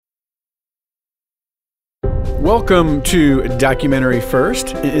Welcome to Documentary First,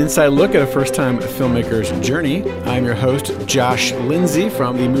 an inside look at a first-time filmmaker's journey. I'm your host, Josh Lindsay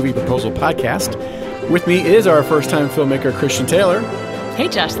from the Movie Proposal Podcast. With me is our first-time filmmaker, Christian Taylor. Hey,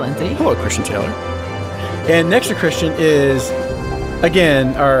 Josh Lindsay. Hello, Christian Taylor. And next to Christian is,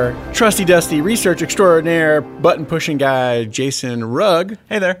 again, our trusty-dusty research extraordinaire, button-pushing guy, Jason Rugg.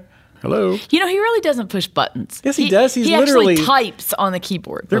 Hey there. Hello. You know, he really doesn't push buttons. Yes, he does. He literally actually types on the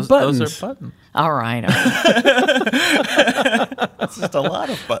keyboard. They're buttons. Those are buttons. All right. That's just a lot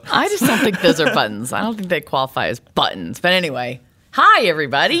of buttons. I just don't think those are buttons. I don't think they qualify as buttons. But anyway, hi,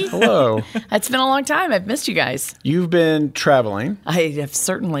 everybody. Hello. It's been a long time. I've missed you guys. You've been traveling. I have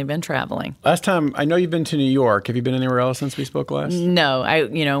certainly been traveling. Last time, I know you've been to New York. Have you been anywhere else since we spoke last? No. I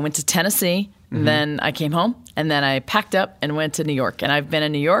went to Tennessee, then I came home, and then I packed up and went to New York. And I've been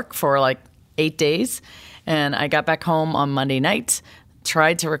in New York for like 8 days, and I got back home on Monday night,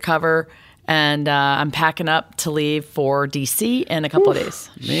 tried to recover, and I'm packing up to leave for D.C. in a couple of days.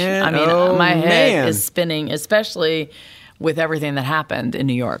 Man, I mean, my head is spinning, especially with everything that happened in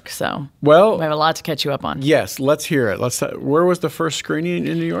New York. So well, I have a lot to catch you up on. Yes, let's hear it. Where was the first screening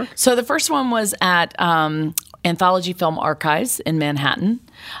in New York? So the first one was at Anthology Film Archives in Manhattan.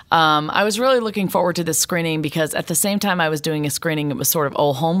 I was really looking forward to this screening because at the same time I was doing a screening, it was sort of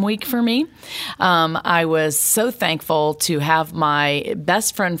old home week for me. I was so thankful to have my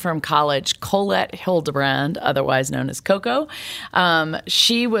best friend from college, Colette Hildebrand, otherwise known as Coco.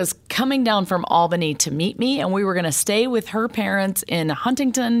 She was coming down from Albany to meet me, and we were going to stay with her parents in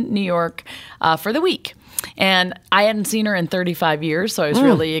Huntington, New York, for the week. And I hadn't seen her in 35 years, so I was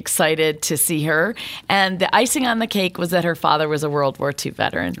really excited to see her. And the icing on the cake was that her father was a World War II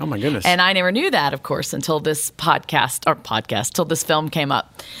veteran. Oh, my goodness. And I never knew that, of course, until this till this film came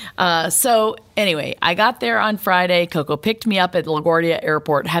up. So anyway, I got there on Friday. Coco picked me up at LaGuardia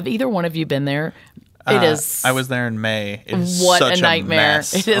Airport. Have either one of you been there? It is. I was there in May. It is what such a nightmare.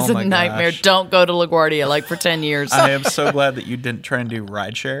 mess. It is a nightmare. Gosh. Don't go to LaGuardia like for 10 years. I am so glad that you didn't try and do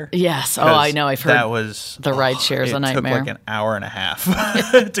rideshare. Yes. Oh, I know. I've heard that was the rideshare is a nightmare. It took like an hour and a half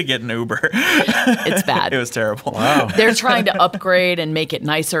to get an Uber. It's bad. It was terrible. Wow. They're trying to upgrade and make it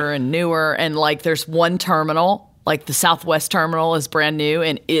nicer and newer. And like there's one terminal, like the Southwest terminal is brand new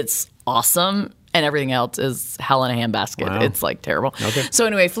and it's awesome. And everything else is hell in a handbasket. Wow. It's like terrible. Okay. So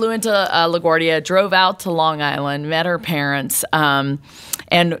anyway, flew into LaGuardia, drove out to Long Island, met her parents. And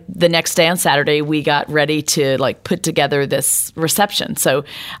the next day on Saturday, we got ready to like put together this reception. So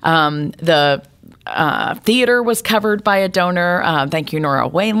the theater was covered by a donor. Thank you, Nora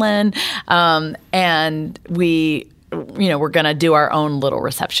Whalen. And we're going to do our own little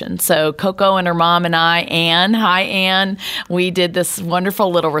reception. So Coco and her mom and I, Anne, hi Anne, we did this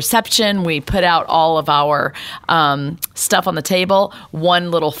wonderful little reception. We put out all of our stuff on the table.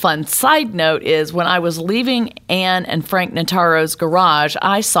 One little fun side note is when I was leaving Anne and Frank Notaro's garage,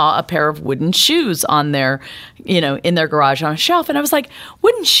 I saw a pair of wooden shoes on their, in their garage on a shelf. And I was like,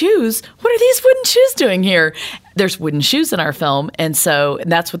 wooden shoes? What are these wooden shoes doing here? There's wooden shoes in our film, and so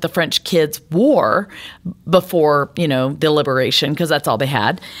that's what the French kids wore before, the liberation, because that's all they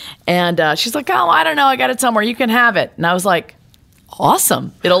had. And she's like, oh, I don't know, I got it somewhere, you can have it. And I was like,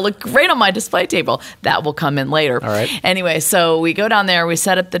 awesome. It'll look great on my display table. That will come in later. All right. Anyway, so we go down there, we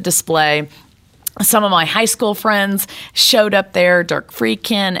set up the display. Some of my high school friends showed up there, Dirk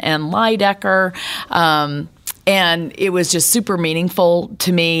Friedkin and Lydecker. And it was just super meaningful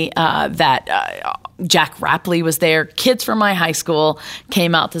to me that Jack Rapley was there. Kids from my high school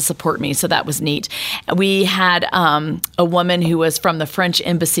came out to support me, so that was neat. We had a woman who was from the French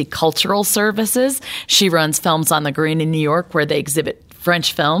Embassy Cultural Services. She runs Films on the Green in New York, where they exhibit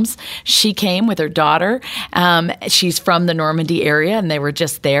French films. She came with her daughter. She's from the Normandy area, and they were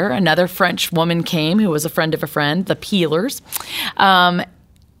just there. Another French woman came who was a friend of a friend, the Peelers.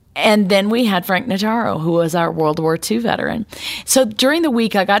 And then we had Frank Notaro, who was our World War II veteran. So during the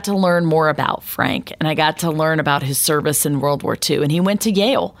week, I got to learn more about Frank, and I got to learn about his service in World War II. And he went to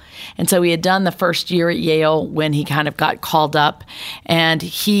Yale. And so he had done the first year at Yale when he kind of got called up. And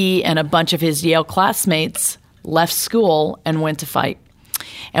he and a bunch of his Yale classmates left school and went to fight.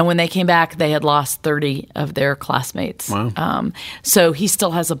 And when they came back, they had lost 30 of their classmates. Wow. So he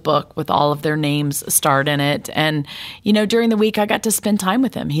still has a book with all of their names starred in it. And, during the week, I got to spend time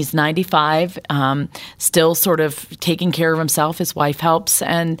with him. He's 95, still sort of taking care of himself. His wife helps.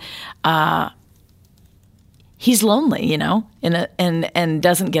 And he's lonely, and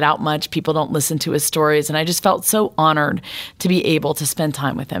doesn't get out much. People don't listen to his stories. And I just felt so honored to be able to spend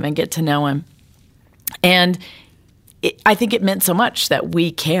time with him and get to know him. And I think it meant so much that we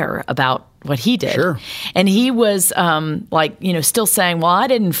care about what he did. Sure. And he was still saying, well, I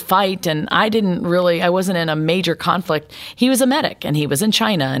didn't fight and I wasn't in a major conflict. He was a medic and he was in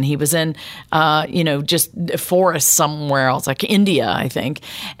China and he was in, just forest somewhere else, like India, I think.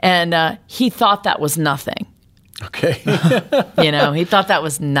 And he thought that was nothing. Okay. He thought that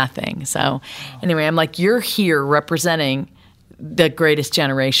was nothing. So anyway, I'm like, you're here representing the greatest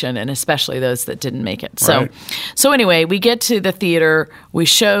generation, and especially those that didn't make it. Right. So anyway, we get to the theater, we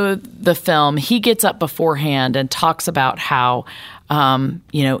show the film. He gets up beforehand and talks about how,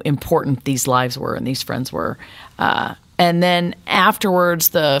 important these lives were and these friends were. And then afterwards,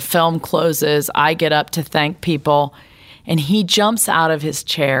 the film closes. I get up to thank people, and he jumps out of his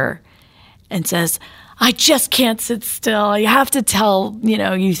chair and says, I just can't sit still. I have to tell,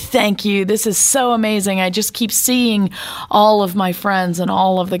 you thank you. This is so amazing. I just keep seeing all of my friends and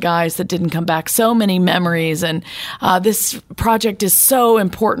all of the guys that didn't come back. So many memories. And this project is so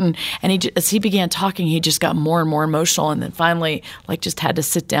important. And as he began talking, he just got more and more emotional. And then finally, just had to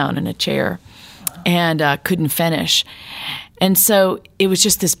sit down in a chair and couldn't finish. And so it was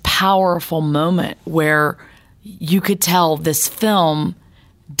just this powerful moment where you could tell this film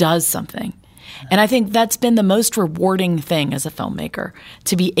does something. And I think that's been the most rewarding thing as a filmmaker,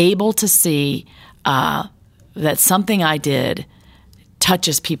 to be able to see that something I did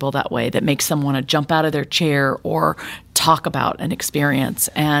touches people that way, that makes them want to jump out of their chair or talk about an experience.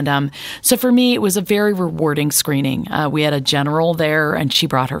 And so for me, it was a very rewarding screening. We had a general there, and she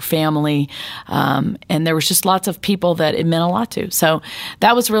brought her family. And there was just lots of people that it meant a lot to. So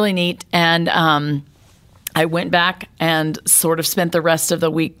that was really neat. And I went back and sort of spent the rest of the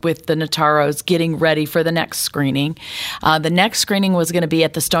week with the Notaros getting ready for the next screening. The next screening was going to be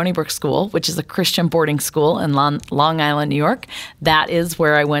at the Stony Brook School, which is a Christian boarding school in Long Island, New York. That is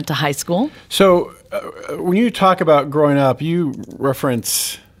where I went to high school. So when you talk about growing up, you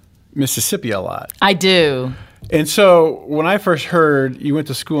reference Mississippi a lot. I do. And so when I first heard you went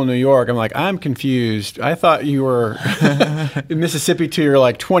to school in New York, I'm like, I'm confused. I thought you were in Mississippi till you were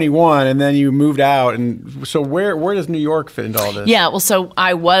like 21, and then you moved out. And so where does New York fit into all this? Yeah, well, so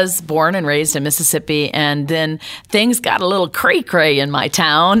I was born and raised in Mississippi, and then things got a little cray-cray in my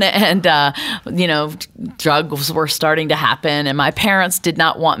town, and, drugs were starting to happen, and my parents did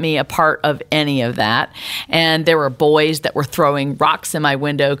not want me a part of any of that. And there were boys that were throwing rocks in my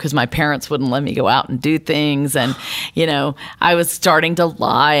window because my parents wouldn't let me go out and do things. And, I was starting to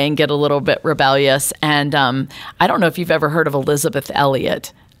lie and get a little bit rebellious. And I don't know if you've ever heard of Elizabeth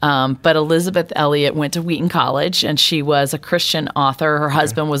Elliot. But Elizabeth Elliot went to Wheaton College, and she was a Christian author. Her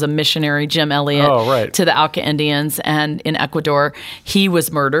husband was a missionary, Jim Elliot, to the Auca Indians and in Ecuador. He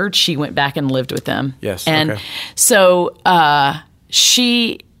was murdered. She went back and lived with them. Yes. And so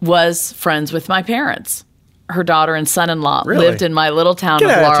she was friends with my parents. Her daughter and son-in-law lived in my little town of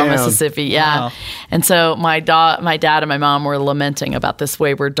Laurel, Mississippi. Yeah. Wow. And so my dad and my mom were lamenting about this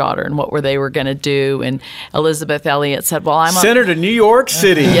wayward daughter and what they were going to do. And Elizabeth Elliot said, well, send her to New York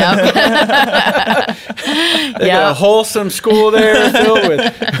City. Yep. They got a wholesome school there filled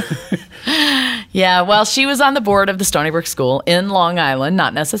with... Yeah, well, she was on the board of the Stony Brook School in Long Island,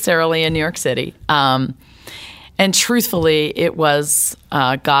 not necessarily in New York City. And truthfully, it was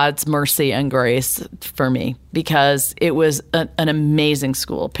God's mercy and grace for me, because it was an amazing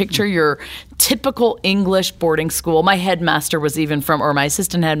school. Picture your typical English boarding school. My headmaster was my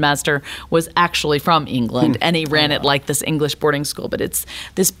assistant headmaster was actually from England, and he ran it like this English boarding school. But it's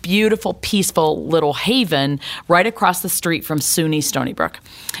this beautiful, peaceful little haven right across the street from SUNY Stony Brook.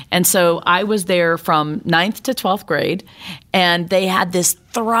 And so I was there from 9th to 12th grade, and they had this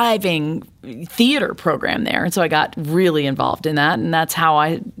thriving theater program there. And so I got really involved in that, and that's how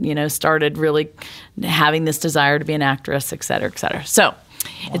I, started really having this desire to be an actress, et cetera, et cetera. So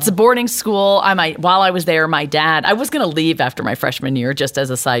it's a boarding school. While I was there, my dad, I was going to leave after my freshman year, just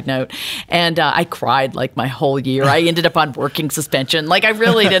as a side note. And I cried my whole year. I ended up on working suspension. I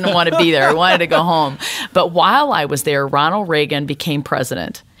really didn't want to be there. I wanted to go home. But while I was there, Ronald Reagan became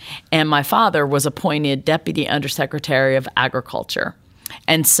president. And my father was appointed Deputy Undersecretary of Agriculture.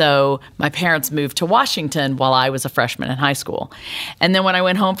 And so my parents moved to Washington while I was a freshman in high school. And then when I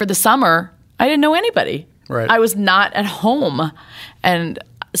went home for the summer, I didn't know anybody. Right. I was not at home. And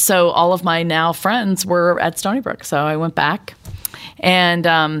so all of my now friends were at Stony Brook. So I went back.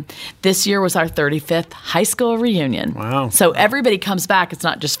 And this year was our 35th high school reunion. Wow. So everybody comes back. It's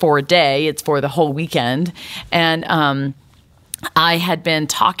not just for a day. It's for the whole weekend. And I had been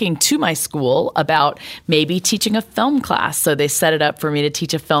talking to my school about maybe teaching a film class. So they set it up for me to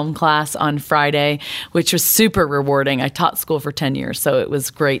teach a film class on Friday, which was super rewarding. I taught school for 10 years, so it was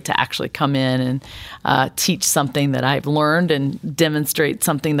great to actually come in and teach something that I've learned and demonstrate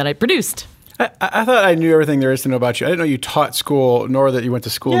something that I produced. I thought I knew everything there is to know about you. I didn't know you taught school, nor that you went to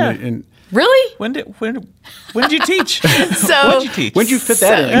school. Yeah. Really? When did you teach? So when did you teach? When did you fit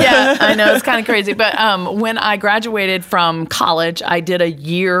that in? Yeah, I know it's kind of crazy. But when I graduated from college, I did a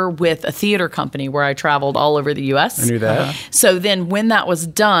year with a theater company where I traveled all over the U.S. I knew that. So then when that was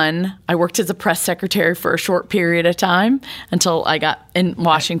done, I worked as a press secretary for a short period of time until I got in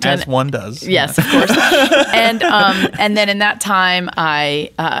Washington. As one does. Yes, of course. And then in that time,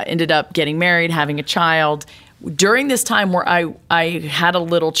 I ended up getting married, having a child. During this time where I had a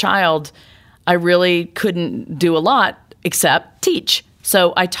little child, I really couldn't do a lot except teach.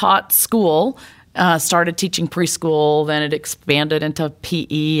 So I taught school, started teaching preschool, then it expanded into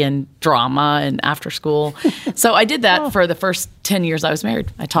PE and drama and after school. So I did that for the first 10 years I was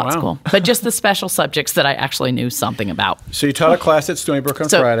married. I taught school, but just the special subjects that I actually knew something about. So you taught a class at Stony Brook on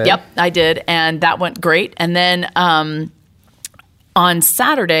Friday. Yep, I did, and that went great. And then on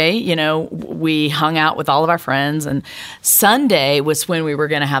Saturday, we hung out with all of our friends, and Sunday was when we were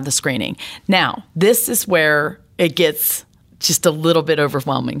going to have the screening. Now, this is where it gets just a little bit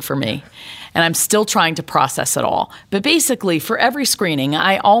overwhelming for me, and I'm still trying to process it all. But basically, for every screening,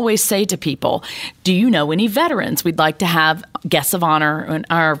 I always say to people, do you know any veterans? We'd like to have guests of honor, and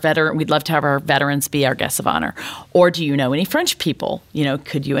we'd love to have our veterans be our guests of honor. Or do you know any French people?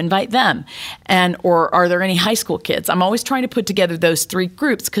 Could you invite them? Or are there any high school kids? I'm always trying to put together those three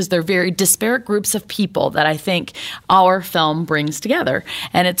groups because they're very disparate groups of people that I think our film brings together.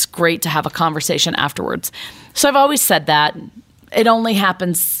 And it's great to have a conversation afterwards. So I've always said that. It only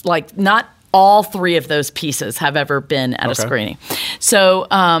happens, not all three of those pieces have ever been at a screening. So,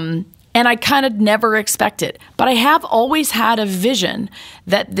 and I kind of never expected. But I have always had a vision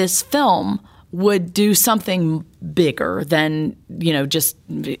that this film would do something bigger than, just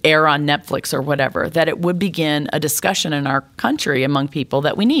air on Netflix or whatever, that it would begin a discussion in our country among people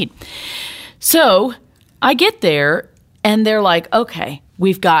that we need. So I get there, and they're like, okay,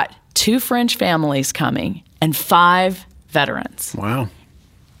 we've got 2 French families coming and 5 veterans. Wow.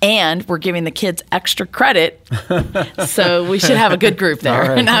 And we're giving the kids extra credit, so we should have a good group there.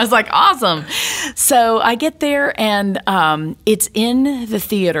 Right. And I was like, awesome. So I get there, and it's in the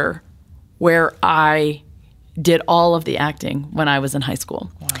theater where I did all of the acting when I was in high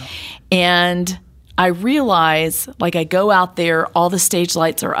school. Wow. And I realize, I go out there, all the stage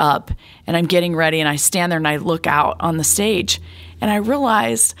lights are up, and I'm getting ready, and I stand there, and I look out on the stage. And I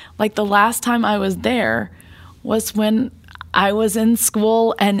realized, the last time I was there was when I was in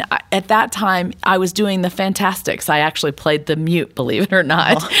school, and at that time, I was doing the Fantastics. I actually played the mute, believe it or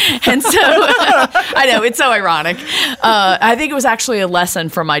not. Oh. And so, I know, it's so ironic. I think it was actually a lesson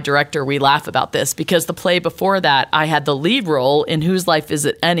from my director. We laugh about this because the play before that, I had the lead role in Whose Life Is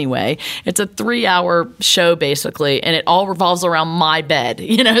It Anyway? It's a 3-hour show, basically, and it all revolves around my bed, So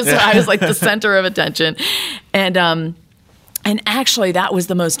I was the center of attention. And actually, that was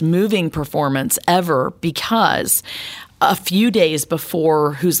the most moving performance ever because a few days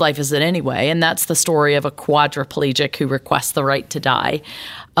before Whose Life Is It Anyway? And that's the story of a quadriplegic who requests the right to die.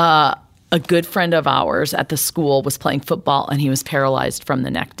 A good friend of ours at the school was playing football, and he was paralyzed from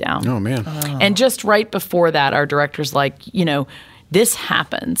the neck down. Oh, man. And just right before that, our director's like, this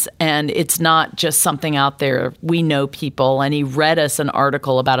happens, and it's not just something out there. We know people, and he read us an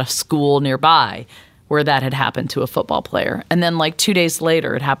article about a school nearby where that had happened to a football player. And then 2 days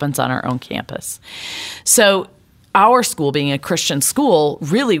later, it happens on our own campus. So our school, being a Christian school,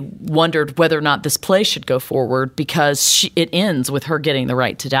 really wondered whether or not this play should go forward because it ends with her getting the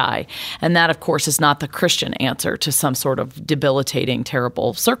right to die. And that, of course, is not the Christian answer to some sort of debilitating,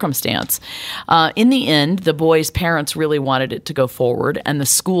 terrible circumstance. In the end, the boy's parents really wanted it to go forward, and the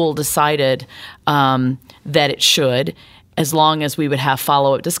school decided that it should, as long as we would have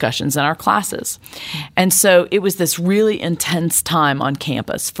follow-up discussions in our classes. And so it was this really intense time on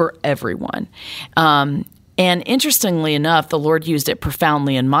campus for everyone. And interestingly enough, the Lord used it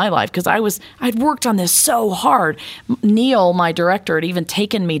profoundly in my life because I'd worked on this so hard. Neil, my director, had even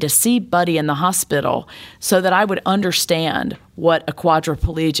taken me to see Buddy in the hospital so that I would understand what a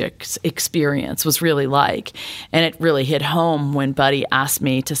quadriplegic's experience was really like. And it really hit home when Buddy asked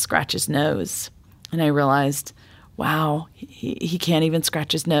me to scratch his nose. And I realized, wow, he can't even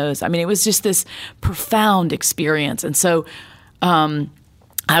scratch his nose. I mean, it was just this profound experience. And so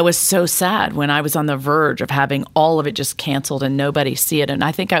I was so sad when I was on the verge of having all of it just canceled and nobody see it. And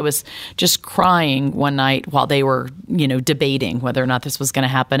I think I was just crying one night while they were, debating whether or not this was going to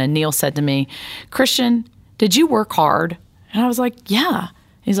happen. And Neil said to me, "Christian, did you work hard?" And I was like, "Yeah."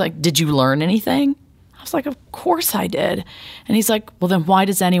 He's like, "Did you learn anything?" I was like, "Of course I did." And he's like, "Well, then why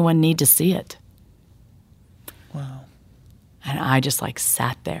does anyone need to see it?" Wow. And I just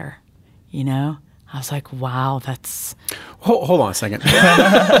sat there, you know? I was like, wow, that's... Hold on a second.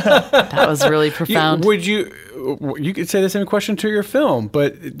 That was really profound. You could say the same question to your film,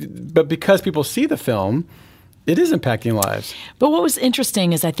 but because people see the film, it is impacting lives. But what was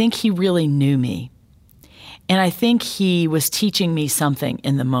interesting is I think he really knew me. And I think he was teaching me something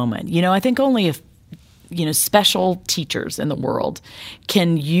in the moment. You know, I think only if special teachers in the world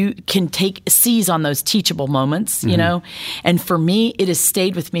can seize on those teachable moments, you know? And for me, it has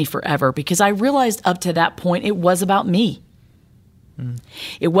stayed with me forever because I realized up to that point, it was about me.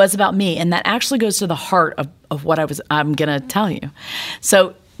 It was about me. And that actually goes to the heart of what I'm going to tell you.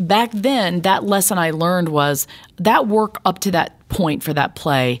 So back then, that lesson I learned was that work up to that point for that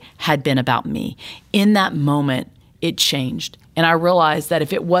play had been about me. In that moment, it changed. And I realized that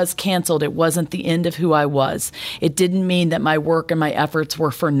if it was canceled, it wasn't the end of who I was. It didn't mean that my work and my efforts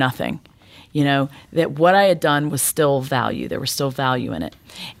were for nothing. You know, that what I had done was still value. There was still value in it.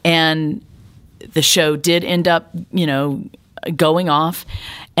 And the show did end up, going off.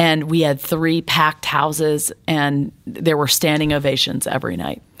 And we had 3 packed houses, and there were standing ovations every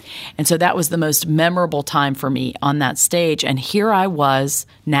night. And so that was the most memorable time for me on that stage. And here I was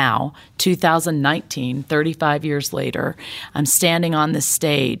now, 2019, 35 years later. I'm standing on this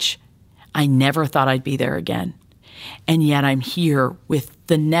stage. I never thought I'd be there again. And yet I'm here with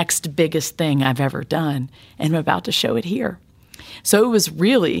the next biggest thing I've ever done, and I'm about to show it here. So it was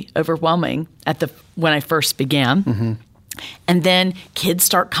really overwhelming when I first began. Mm-hmm. And then kids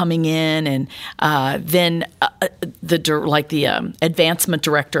start coming in, and then the advancement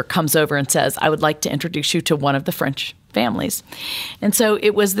director comes over and says, I would like to introduce you to one of the French families. And so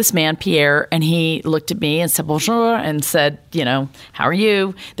it was this man, Pierre, and he looked at me and said, bonjour, and said, how are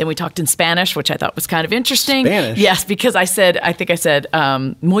you? Then we talked in Spanish, which I thought was kind of interesting. Spanish? Yes, because I think I said,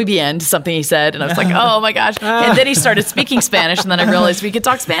 muy bien, to something he said, and I was like, oh my gosh. And then he started speaking Spanish, and then I realized we could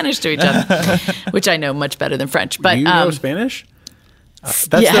talk Spanish to each other, which I know much better than French. But you know Spanish?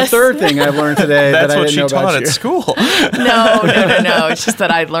 That's yes. the third thing I've learned today that I didn't know about you. That's what she taught at school. No. It's just that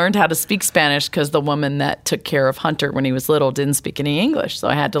I learned how to speak Spanish because the woman that took care of Hunter when he was little didn't speak any English, so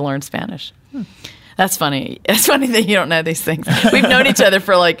I had to learn Spanish. That's funny. It's funny that you don't know these things. We've known each other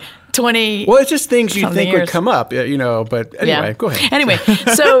for like 20. Well, it's just things you think years. would come up, But anyway, Go ahead. Anyway,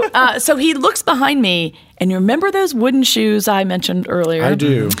 so he looks behind me, and you remember those wooden shoes I mentioned earlier? I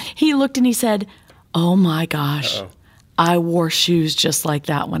do. He looked and he said, "Oh my gosh." Uh-oh. I wore shoes just like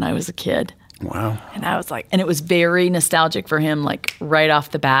that when I was a kid. Wow. And I was like, and it was very nostalgic for him, like right off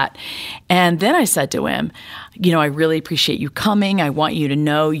the bat. And then I said to him, I really appreciate you coming. I want you to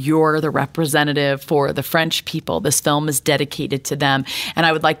know you're the representative for the French people. This film is dedicated to them. And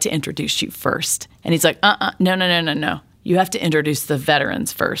I would like to introduce you first. And he's like, no. You have to introduce the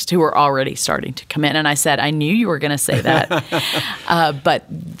veterans first, who are already starting to come in. And I said, I knew you were going to say that. But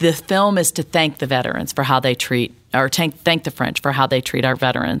the film is to thank the veterans for how they treat, or thank the French for how they treat our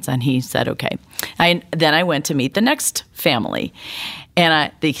veterans. And he said, okay. Then I went to meet the next family.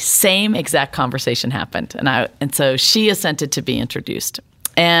 And the same exact conversation happened. And so she assented to be introduced.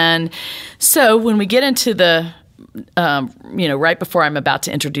 And so when we get into the right before I'm about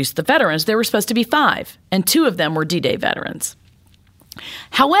to introduce the veterans, there were supposed to be 5, and 2 of them were D-Day veterans.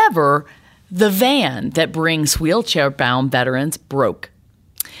 However, the van that brings wheelchair-bound veterans broke.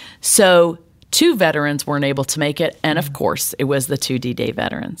 So 2 veterans weren't able to make it, and of course, it was the 2 D-Day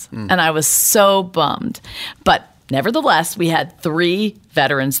veterans. And I was so bummed. But nevertheless, we had 3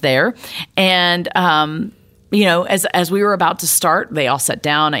 veterans there, and as we were about to start, they all sat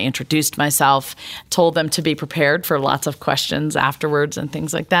down. I introduced myself, told them to be prepared for lots of questions afterwards and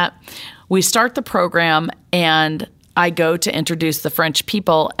things like that. We start the program, and I go to introduce the French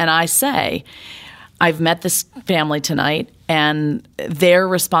people, and I say, I've met this family tonight, and their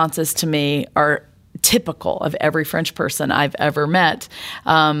responses to me are typical of every French person I've ever met.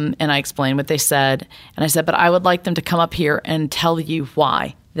 And I explained what they said, and I said, but I would like them to come up here and tell you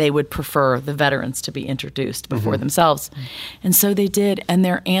why they would prefer the veterans to be introduced before themselves. Mm-hmm. And so they did, and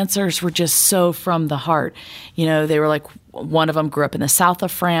their answers were just so from the heart. They were like, one of them grew up in the south of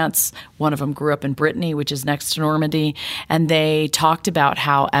France, one of them grew up in Brittany, which is next to Normandy, and they talked about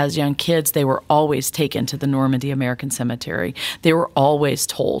how as young kids they were always taken to the Normandy American Cemetery. They were always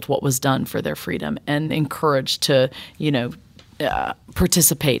told what was done for their freedom and encouraged to,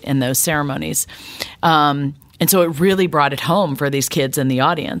 participate in those ceremonies. And so it really brought it home for these kids in the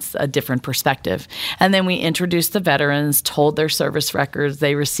audience, a different perspective. And then we introduced the veterans, told their service records,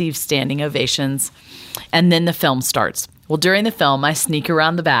 they received standing ovations, and then the film starts. Well, during the film, I sneak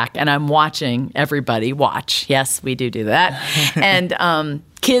around the back and I'm watching everybody watch. Yes, we do that. And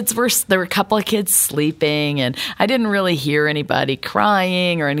there were a couple of kids sleeping, and I didn't really hear anybody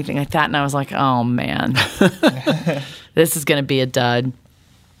crying or anything like that. And I was like, oh man, this is going to be a dud.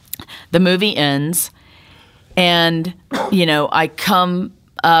 The movie ends, and, I come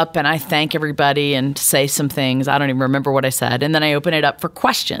up and I thank everybody and say some things. I don't even remember what I said. And then I open it up for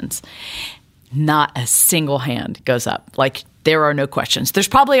questions. Not a single hand goes up. Like, there are no questions. There's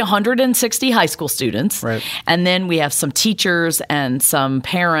probably 160 high school students. Right. And then we have some teachers and some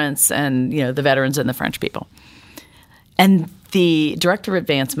parents and, the veterans and the French people. And the director of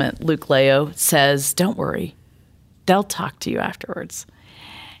advancement, Luke Leo, says, don't worry. They'll talk to you afterwards.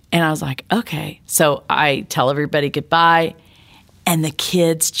 And I was like, okay. So I tell everybody goodbye. And the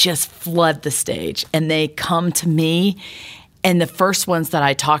kids just flood the stage. And they come to me. And the first ones that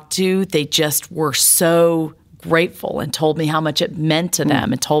I talked to, they just were so grateful and told me how much it meant to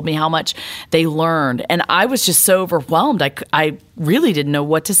them and told me how much they learned. And I was just so overwhelmed. I really didn't know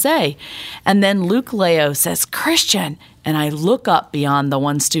what to say. And then Luke Leo says, Christian. And I look up beyond the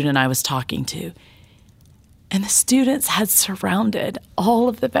one student I was talking to. And the students had surrounded all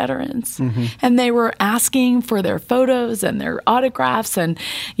of the veterans. Mm-hmm. And they were asking for their photos and their autographs. And,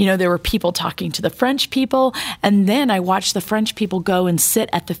 there were people talking to the French people. And then I watched the French people go and sit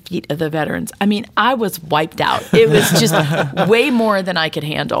at the feet of the veterans. I mean, I was wiped out. It was just way more than I could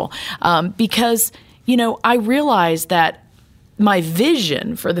handle. Because, I realized that my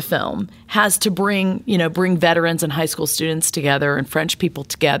vision for the film has to bring veterans and high school students together and French people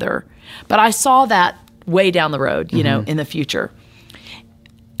together. But I saw that way down the road, in the future.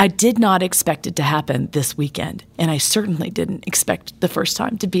 I did not expect it to happen this weekend, and I certainly didn't expect the first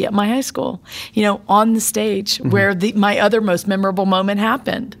time to be at my high school, on the stage where my other most memorable moment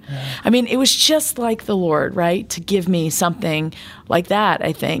happened. Yeah. I mean, it was just like the Lord, right, to give me something like that,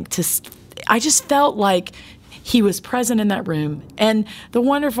 I think. I just felt like He was present in that room. And the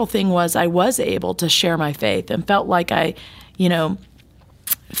wonderful thing was I was able to share my faith and felt like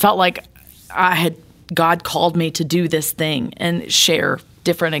God called me to do this thing and share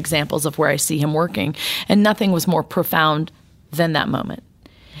different examples of where I see Him working. And nothing was more profound than that moment.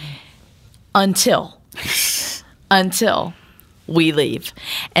 Until we leave.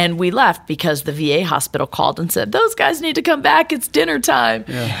 And we left because the VA hospital called and said, those guys need to come back. It's dinner time.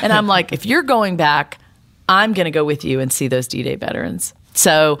 Yeah. And I'm like, if you're going back, I'm going to go with you and see those D-Day veterans.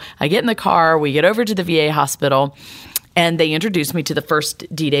 So I get in the car. We get over to the VA hospital. And they introduced me to the first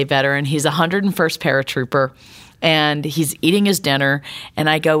D-Day veteran. He's a 101st paratrooper, and he's eating his dinner. And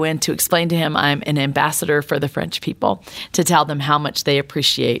I go in to explain to him I'm an ambassador for the French people, to tell them how much they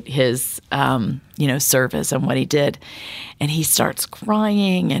appreciate his, service and what he did. And he starts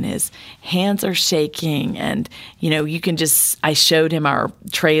crying, and his hands are shaking. And, I showed him our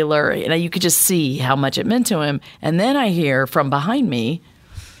trailer, and you could just see how much it meant to him. And then I hear from behind me,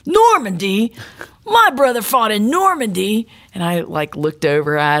 Normandy. My brother fought in Normandy. And I looked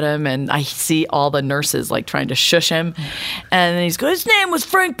over at him, and I see all the nurses trying to shush him. And then he's going, his name was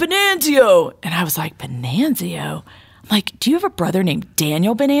Frank Bonanzio. And I was like, Bonanzio? I'm like, do you have a brother named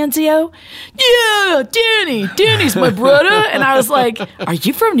Daniel Bonanzio? Yeah, Danny's my brother. And I was like, are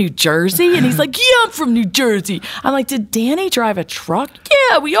you from New Jersey? And he's like, yeah, I'm from New Jersey. I'm like, did Danny drive a truck?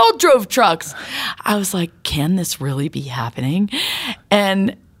 Yeah, we all drove trucks. I was like, can this really be happening?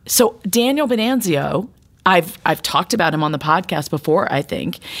 And so Daniel Bonanzio, I've talked about him on the podcast before, I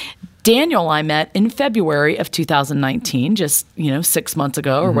think. Daniel I met in February of 2019, just, 6 months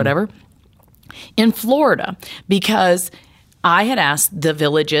ago or whatever, in Florida, because I had asked the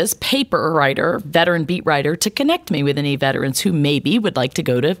Village's paper writer, veteran beat writer, to connect me with any veterans who maybe would like to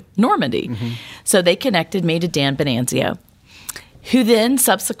go to Normandy. Mm-hmm. So they connected me to Dan Bonanzio, who then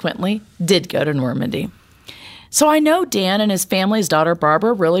subsequently did go to Normandy. So I know Dan and his family, his daughter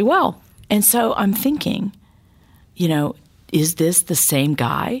Barbara, really well. And so I'm thinking, is this the same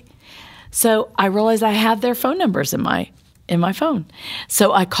guy? So I realized I have their phone numbers in my phone.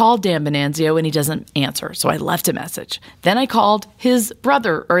 So I called Dan Bonanzio, and he doesn't answer. So I left a message. Then I called his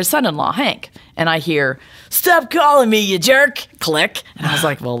brother or his son-in-law, Hank, and I hear, stop calling me, you jerk, click. And I was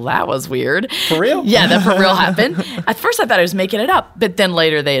like, well, that was weird. For real? Yeah, that for real happened. At first I thought I was making it up, but then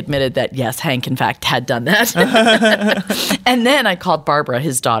later they admitted that, yes, Hank, in fact, had done that. And then I called Barbara,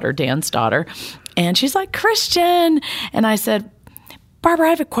 his daughter, Dan's daughter, and she's like, Christian. And I said, Barbara,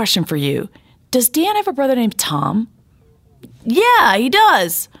 I have a question for you. Does Dan have a brother named Tom? Yeah, he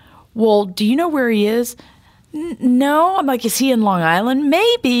does. Well, do you know where he is? No. I'm like, is he in Long Island?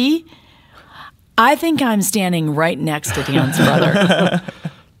 Maybe. I think I'm standing right next to Dan's brother.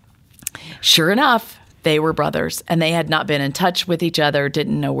 Sure enough, they were brothers, and they had not been in touch with each other,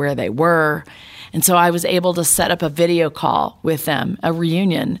 didn't know where they were. And so I was able to set up a video call with them, a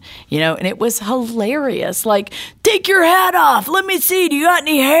reunion, and it was hilarious. Like, take your hat off. Let me see. Do you got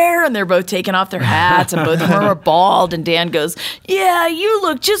any hair? And they're both taking off their hats, and both of them were bald. And Dan goes, yeah, you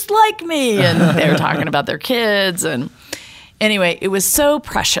look just like me. And they were talking about their kids. And anyway, it was so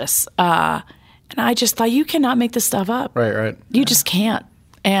precious. And I just thought, you cannot make this stuff up. Right. You just can't.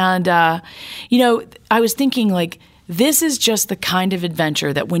 And, I was thinking, like, this is just the kind of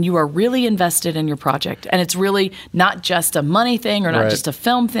adventure that when you are really invested in your project, and it's really not just a money thing or not just a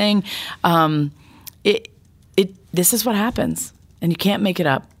film thing, this is what happens, and you can't make it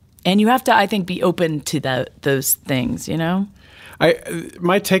up. And you have to, I think, be open to those things, My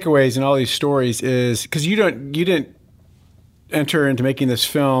takeaways in all these stories is, because you didn't enter into making this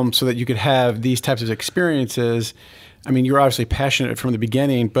film so that you could have these types of experiences. I mean, you were obviously passionate from the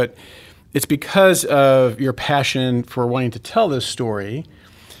beginning, but it's because of your passion for wanting to tell this story,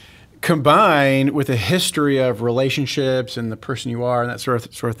 combined with a history of relationships and the person you are and that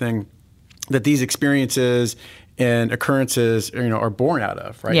sort of thing, that these experiences and occurrences, are born out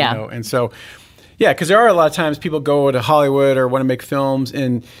of, right? Yeah. And so, because there are a lot of times people go to Hollywood or want to make films,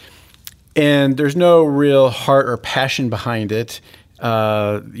 and there's no real heart or passion behind it.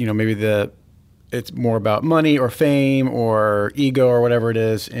 Maybe it's more about money or fame or ego or whatever it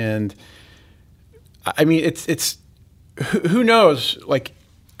is, and I mean, it's who knows? Like,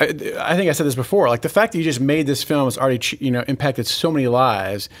 I think I said this before. Like, the fact that you just made this film has already, impacted so many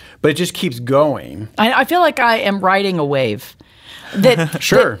lives, but it just keeps going. I feel like I am riding a wave that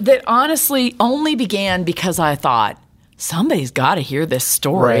sure that honestly only began because I thought, somebody's got to hear this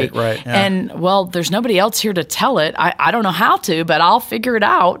story. Right. Yeah. And, well, there's nobody else here to tell it. I don't know how to, but I'll figure it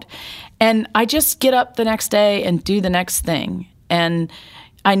out. And I just get up the next day and do the next thing. And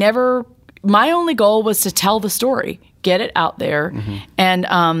my only goal was to tell the story, get it out there. Mm-hmm. And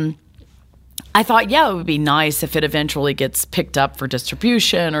I thought, it would be nice if it eventually gets picked up for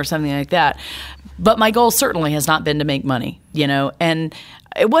distribution or something like that. But my goal certainly has not been to make money, and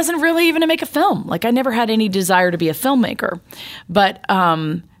it wasn't really even to make a film. Like, I never had any desire to be a filmmaker. But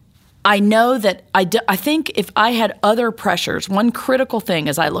I know that I think if I had other pressures, one critical thing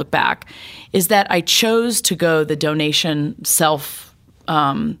as I look back is that I chose to go the donation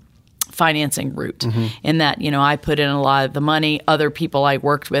self-financing route. Mm-hmm. In that, I put in a lot of the money. Other people I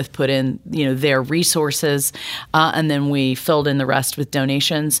worked with put in, their resources, and then we filled in the rest with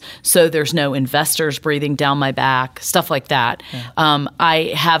donations. So there's no investors breathing down my back, stuff like that. Yeah.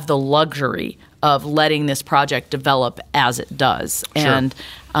 I have the luxury of letting this project develop as it does. Sure. And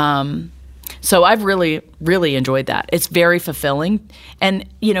so I've really, really enjoyed that. It's very fulfilling. And,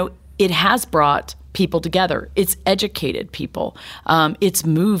 it has brought people together. It's educated people. It's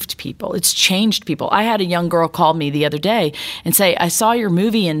moved people. It's changed people. I had a young girl call me the other day and say, I saw your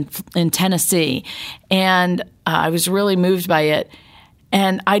movie in Tennessee, and I was really moved by it.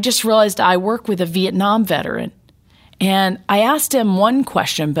 And I just realized I work with a Vietnam veteran. And I asked him one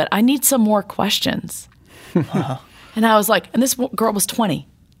question, but I need some more questions. Uh-huh. And I was like, and this girl was 20.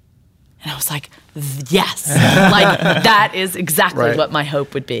 And I was like, yes. Like, that is exactly what my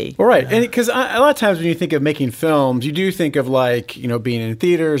hope would be. Well, right. And because a lot of times when you think of making films, you do think of, like, being in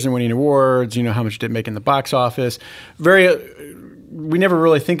theaters and winning awards, how much did it make in the box office. We never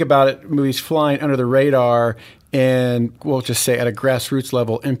really think about it, movies flying under the radar and, we'll just say at a grassroots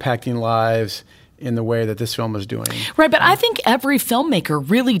level, impacting lives in the way that this film is doing. Right, but I think every filmmaker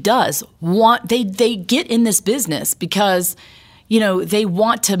really does want, they get in this business because, they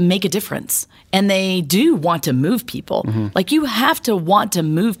want to make a difference, and they do want to move people. Mm-hmm. Like, you have to want to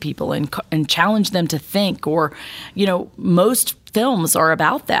move people and challenge them to think, or, most films are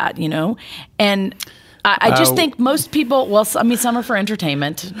about that, and I just think most people, some are for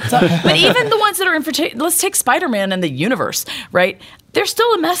entertainment, but even the ones that are let's take Spider-Man and the universe, right? There's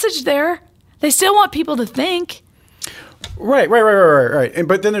still a message there. They still want people to think. Right.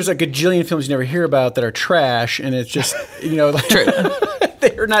 But then there's a gajillion films you never hear about that are trash, and it's just, True.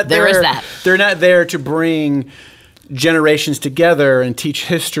 They're not there. There is that. They're not there to bring generations together and teach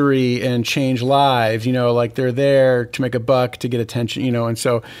history and change lives, they're there to make a buck, to get attention, and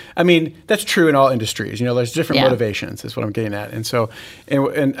so, I mean, that's true in all industries, there's different motivations is what I'm getting at. And so,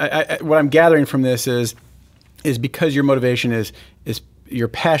 and I, what I'm gathering from this is because your motivation is you're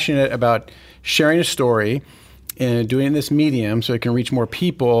passionate about sharing a story and doing it in this medium so it can reach more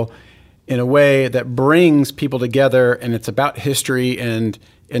people in a way that brings people together, and it's about history and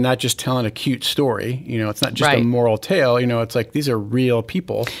not just telling a cute story. It's not just a moral tale. It's like, these are real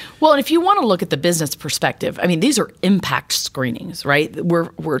people. Well, and if you want to look at the business perspective, I mean, these are impact screenings, right?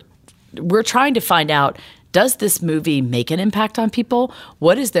 We're we're trying to find out, does this movie make an impact on people?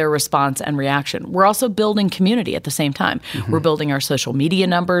 What is their response and reaction? We're also building community at the same time. We're building our social media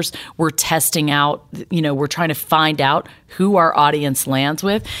numbers. We're testing out, we're trying to find out who our audience lands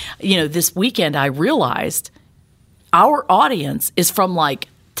with. This weekend I realized our audience is from like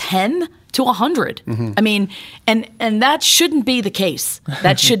 10 to 100. I mean, and that shouldn't be the case.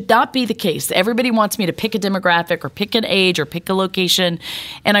 That should not be the case. Everybody wants me to pick a demographic or pick an age or pick a location.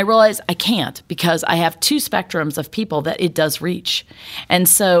 And I realize I can't, because I have two spectrums of people that it does reach. And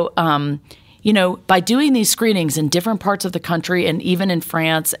so, by doing these screenings in different parts of the country and even in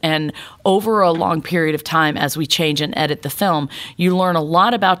France and over a long period of time as we change and edit the film, you learn a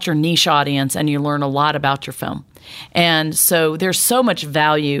lot about your niche audience and you learn a lot about your film. And so there's so much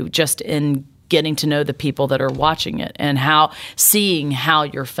value just in getting to know the people that are watching it and seeing how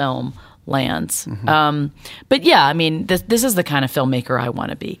your film lands. But yeah, I mean, this is the kind of filmmaker I want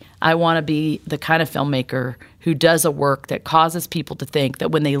to be. I want to be the kind of filmmaker who does a work that causes people to think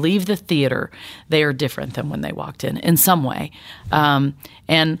that when they leave the theater, they are different than when they walked in some way.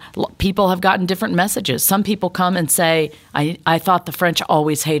 And people have gotten different messages. Some people come and say, I thought the French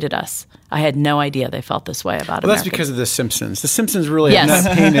always hated us. I had no idea they felt this way about Americans. Well, that's because of The Simpsons. The Simpsons really have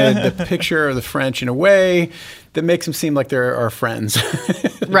not painted the picture of the French in a way that makes them seem like they're our friends.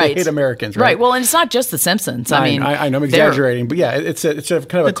 They hate Americans, right? Well, and it's not just The Simpsons. I mean, I know I'm exaggerating, but yeah, it's a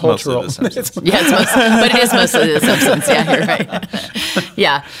kind of a cultural. But it is mostly The Simpsons. Yeah, you're right.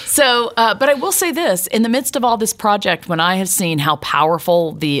 Yeah. So, but I will say this: in the midst of all this project, when I have seen how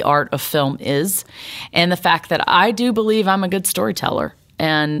powerful the art of film is, and the fact that I do believe I'm a good storyteller.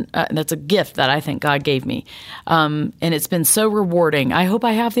 And that's a gift that I think God gave me. And it's been so rewarding. I hope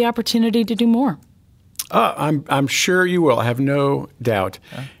I have the opportunity to do more. I'm sure you will. I have no doubt.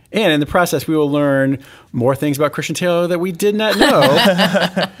 And in the process, we will learn more things about Christian Taylor that we did not know.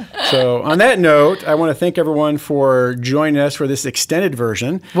 So on that note, I want to thank everyone for joining us for this extended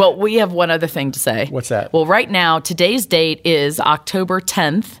version. Well, we have one other thing to say. What's that? Well, right now, today's date is October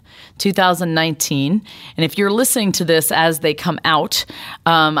 10th. 2019. And if you're listening to this as they come out,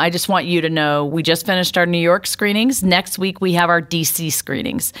 I just want you to know we just finished our New York screenings. Next week, we have our DC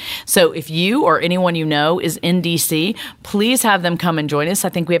screenings. So if you or anyone you know is in DC, please have them come and join us. I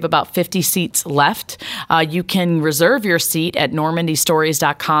think we have about 50 seats left. You can reserve your seat at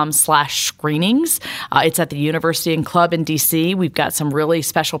normandystories.com/screenings. It's at the University and Club in DC. We've got some really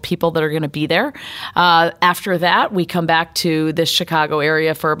special people that are going to be there. After that, we come back to this Chicago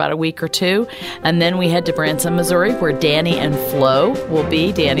area for about a week or two, and then we head to Branson, Missouri, where Danny and Flo will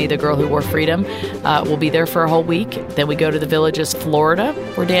be. Danny, the girl who wore freedom, will be there for a whole week. Then we go to the Villages, Florida,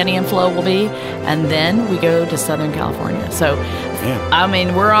 where Danny and Flo will be, and then we go to Southern California. So, I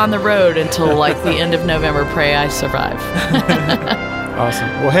mean, we're on the road until like the end of November. Pray I survive. Awesome.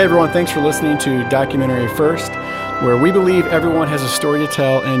 Well, hey, everyone, thanks for listening to Documentary First, where we believe everyone has a story to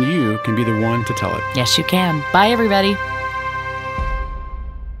tell, and you can be the one to tell it. Yes, you can. Bye, everybody.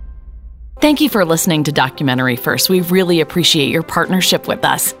 Thank you for listening to Documentary First. We really appreciate your partnership with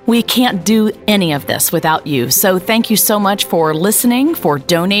us. We can't do any of this without you. So thank you so much for listening, for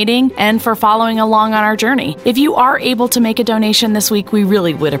donating, and for following along on our journey. If you are able to make a donation this week, we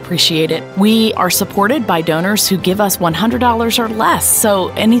really would appreciate it. We are supported by donors who give us $100 or less, so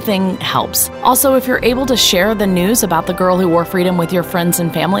anything helps. Also, if you're able to share the news about the girl who wore freedom with your friends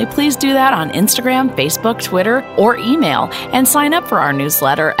and family, please do that on Instagram, Facebook, Twitter, or email, and sign up for our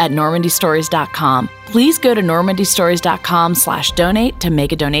newsletter at normandystories.com. Please go to normandystories.com/donate to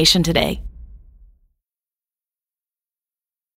make a donation today.